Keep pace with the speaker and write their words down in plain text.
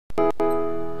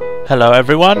Hello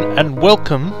everyone, and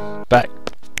welcome back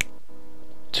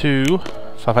to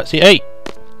VIII.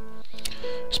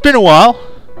 It's been a while.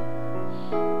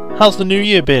 How's the new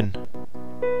year been?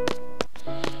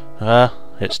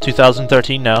 It's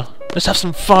 2013 now. Let's have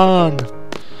some fun!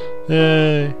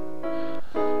 Yay!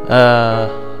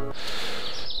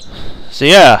 So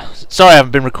yeah, sorry I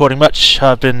haven't been recording much.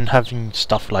 I've been having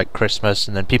stuff like Christmas,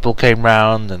 and then people came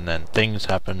round, and then things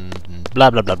happened, and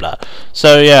blah blah blah blah.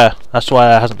 So yeah, that's why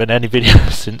there hasn't been any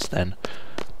videos since then.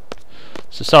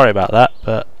 So sorry about that,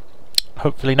 but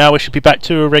hopefully now we should be back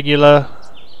to a regular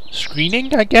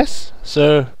screening, I guess.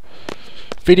 So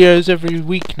videos every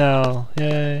week now,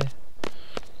 yay!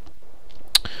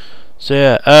 So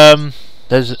yeah, I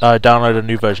downloaded a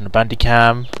new version of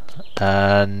Bandicam,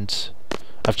 and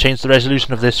I've changed the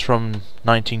resolution of this from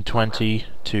 1920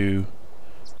 to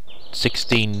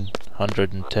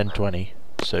 1600 and 1020,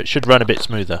 so it should run a bit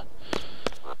smoother.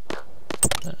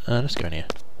 Let's go in here.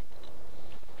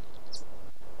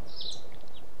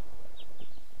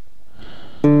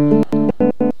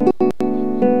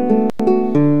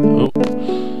 Oh.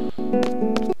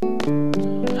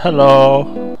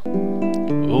 Hello.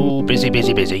 Oh, busy,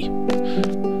 busy, busy.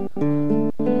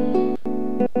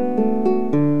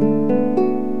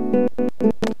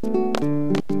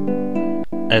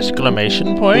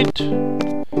 Exclamation point.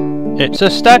 It's a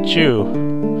statue.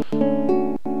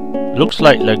 Looks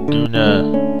like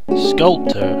Laguna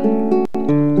sculptor.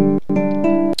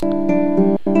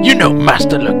 You know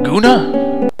Master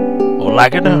Laguna? Or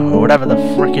Laguna, or whatever the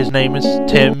frick his name is.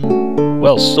 Tim.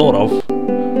 Well, sort of.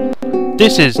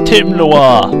 This is Tim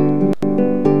Loire.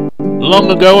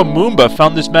 Long ago a Moomba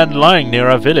found this man lying near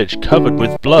our village, covered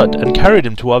with blood, and carried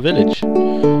him to our village.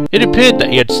 It appeared that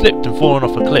he had slipped and fallen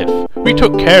off a cliff. We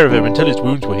took care of him until his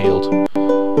wounds were healed.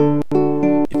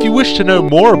 If you wish to know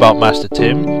more about Master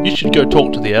Tim, you should go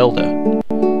talk to the Elder.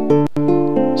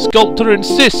 Sculptor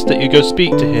insists that you go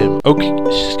speak to him. Okay,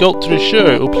 Sculptor is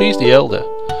sure it will please the Elder.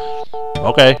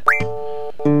 Okay.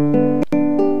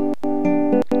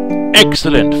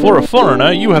 Excellent! For a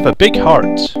foreigner, you have a big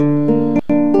heart.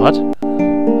 What?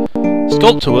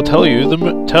 Sculptor will tell the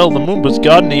Moomba's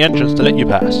guard in the entrance to let you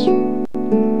pass.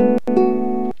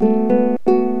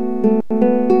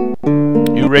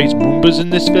 You raise Moombas in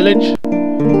this village?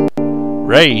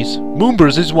 Raise?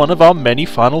 Moombas is one of our many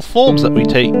final forms that we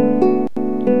take.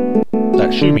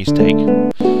 That Shumis take.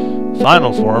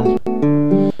 Final form?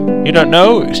 You don't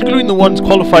know? Excluding the ones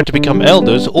qualified to become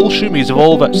elders, all Shumis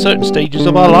evolve at certain stages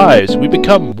of our lives. We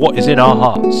become what is in our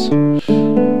hearts.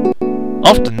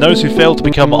 Often those who fail to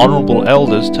become honourable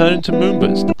elders turn into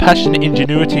Moombas. The passion and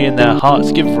ingenuity in their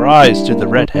hearts give rise to the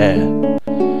red hair.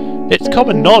 It's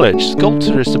common knowledge.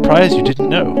 Sculptor is surprised you didn't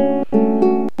know.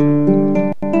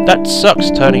 That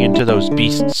sucks, turning into those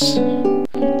beasts.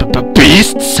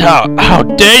 Beasts? How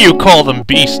dare you call them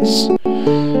beasts?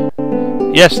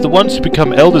 Yes, the ones who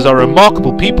become elders are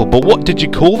remarkable people, but what did you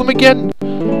call them again?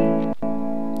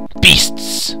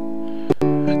 Beasts.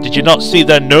 Did you not see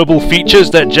their noble features,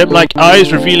 their gem-like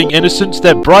eyes revealing innocence,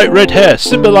 their bright red hair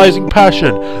symbolizing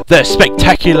passion, their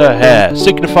spectacular hair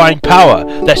signifying power,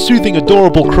 their soothing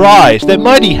adorable cries, their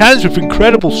mighty hands with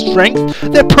incredible strength,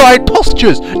 their pride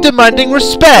postures demanding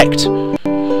respect?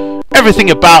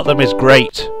 Everything about them is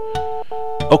great.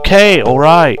 Okay,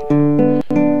 alright.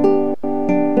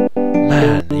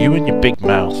 Man, you and your big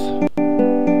mouth.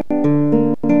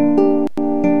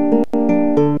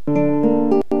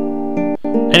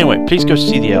 Anyway, please go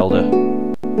see the Elder.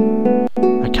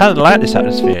 I kinda like this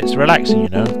atmosphere, it's relaxing, you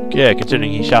know? Yeah,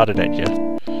 considering he shouted at you.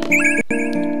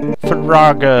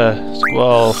 Faraga,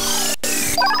 squall.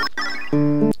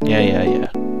 Yeah.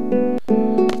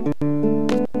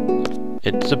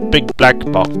 It's a big black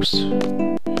box.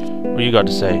 What do you got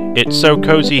to say? It's so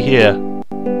cozy here.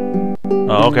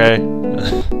 Oh, okay.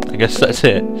 I guess that's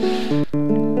it.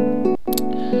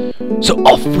 So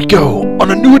off we go on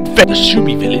a new adventure, the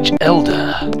Shumi village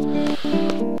Elder.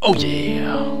 Oh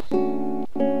yeah.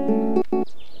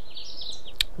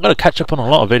 I'm gonna catch up on a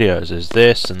lot of videos. There's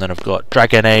this, and then I've got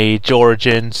Dragon Age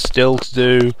Origins still to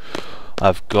do.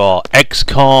 I've got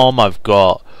XCOM. I've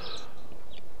got.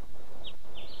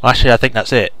 Actually, I think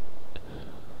that's it.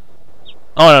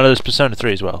 Oh no, there's Persona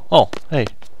 3 as well. Oh, hey.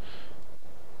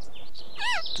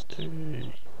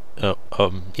 Oh,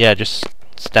 yeah, just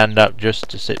stand up just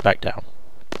to sit back down.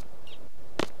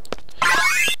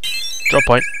 Drop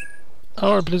point.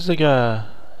 Oh, a Blizziga.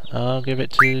 I'll give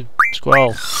it to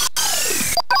Squall.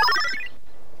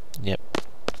 Yep.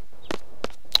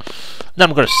 Now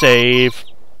I'm gonna save.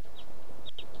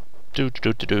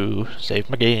 Save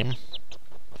my game.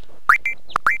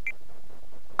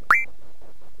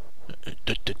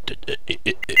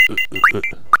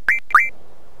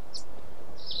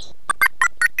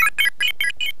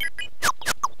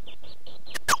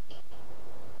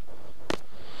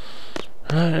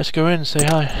 Let's go in and say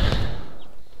hi.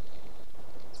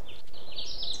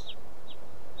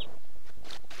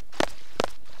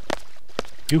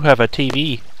 You have a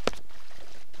TV.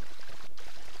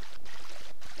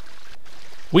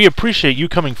 We appreciate you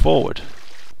coming forward.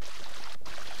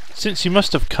 Since you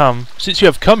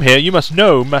have come here, you must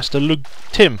know Master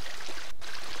Tim.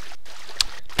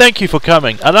 Thank you for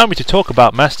coming. Allow me to talk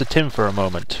about Master Tim for a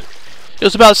moment. It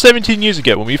was about 17 years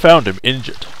ago when we found him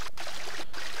injured.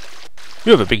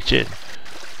 You have a big chin.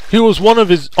 He was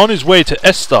on his way to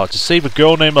Estar to save a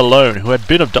girl named Malone who had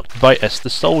been abducted by Esther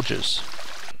soldiers.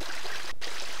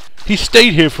 He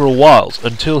stayed here for a while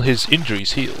until his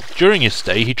injuries healed. During his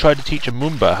stay, he tried to teach a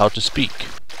Moomba how to speak.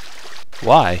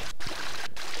 Why?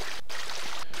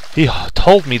 He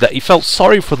told me that he felt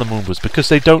sorry for the Moombas because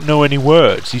they don't know any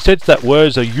words. He said that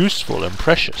words are useful and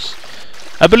precious.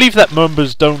 I believe that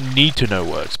Moombas don't need to know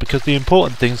words because the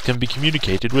important things can be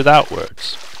communicated without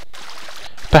words.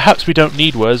 Perhaps we don't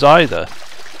need words either.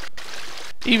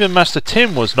 Even Master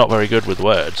Tim was not very good with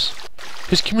words.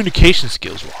 His communication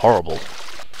skills were horrible.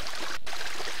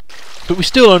 But we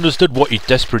still understood what he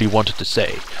desperately wanted to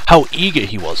say, how eager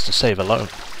he was to save Alone.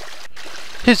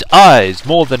 His eyes,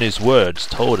 more than his words,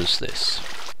 told us this.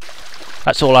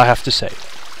 That's all I have to say.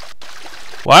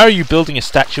 Why are you building a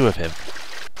statue of him?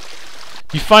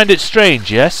 You find it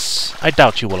strange, yes? I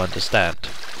doubt you will understand.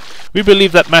 We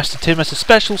believe that Master Tim has a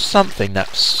special something.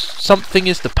 That something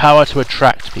is the power to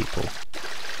attract people.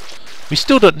 We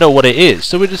still don't know what it is,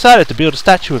 so we decided to build a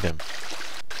statue of him.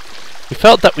 We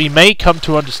felt that we may come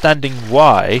to understanding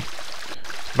why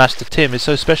Master Tim is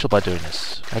so special by doing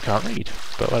this. I can't read,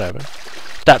 but whatever.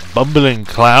 That bumbling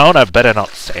clown, I better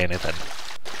not say anything.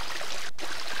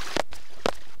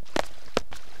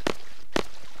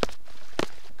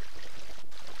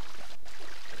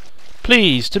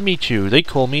 Pleased to meet you. They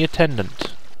call me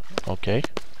attendant. Okay.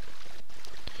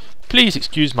 Please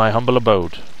excuse my humble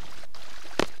abode.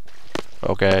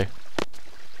 Okay.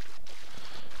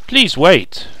 Please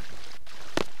wait.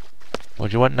 What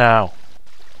do you want now?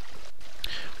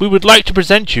 We would like to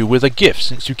present you with a gift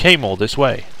since you came all this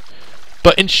way.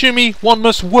 But in Shumi, one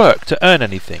must work to earn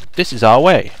anything. This is our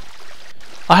way.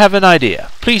 I have an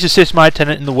idea. Please assist my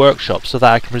attendant in the workshop so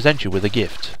that I can present you with a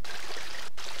gift.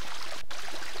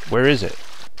 Where is it?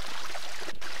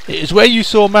 It is where you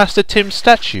saw Master Tim's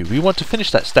statue. We want to finish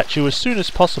that statue as soon as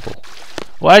possible.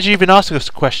 Why'd you even ask us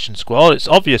a question, Squall? It's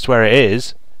obvious where it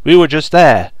is. We were just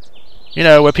there. You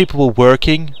know, where people were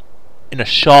working. In a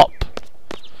shop.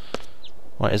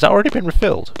 Wait, has that already been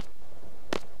refilled?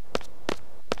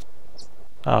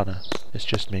 Oh no, it's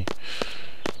just me.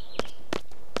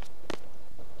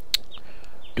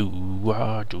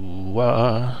 Doo-wah,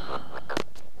 doo-wah.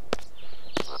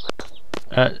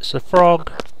 It's a frog.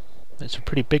 It's a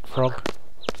pretty big frog.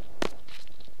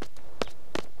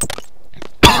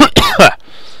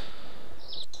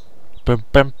 Bum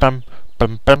bum bum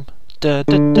bum bum da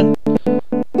da da.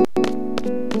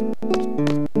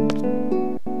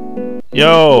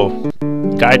 Yo!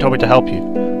 Guy told me to help you.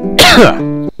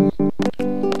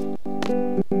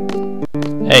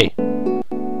 Hey.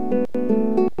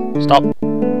 Stop.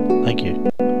 Thank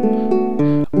you.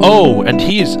 Oh, and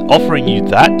he is offering you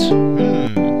that?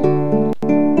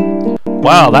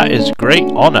 Wow, that is great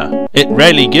honor. It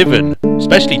rarely given,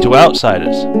 especially to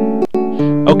outsiders.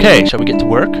 Okay, shall we get to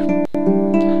work?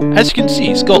 As you can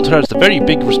see, Sculptor has the very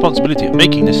big responsibility of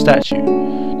making this statue.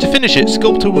 To finish it,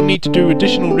 Sculptor will need to do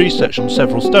additional research on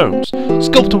several stones.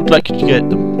 Sculptor would like you to get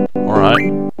them.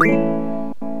 Alright.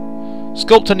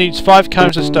 Sculptor needs 5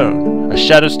 kinds of stone. A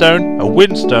shadow stone, a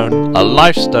wind stone, a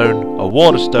life stone, a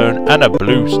water stone, and a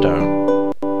blue stone.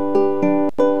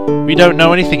 We don't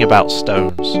know anything about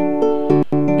stones.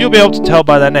 You'll be able to tell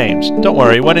by their names. Don't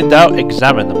worry, when in doubt,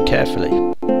 examine them carefully.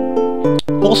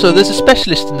 Also, there's a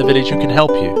specialist in the village who can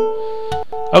help you.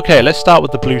 Okay, let's start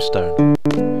with the blue stone.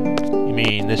 You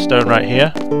mean this stone right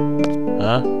here?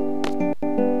 Huh?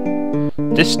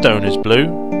 This stone is blue?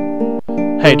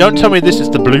 Hey, don't tell me this is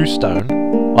the blue stone.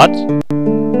 What?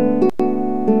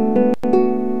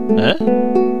 Huh?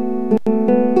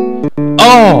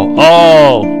 Oh!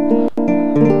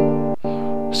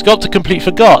 Sculptor complete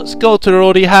forgot. Sculptor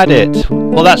already had it.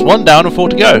 Well, that's 1 down and 4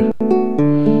 to go.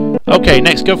 Okay,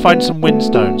 next go find some wind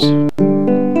stones.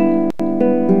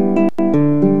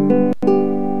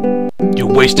 You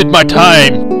wasted my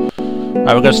time!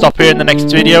 Alright, we're going to stop here. In the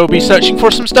next video we'll be searching for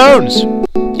some stones.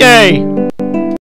 Yay!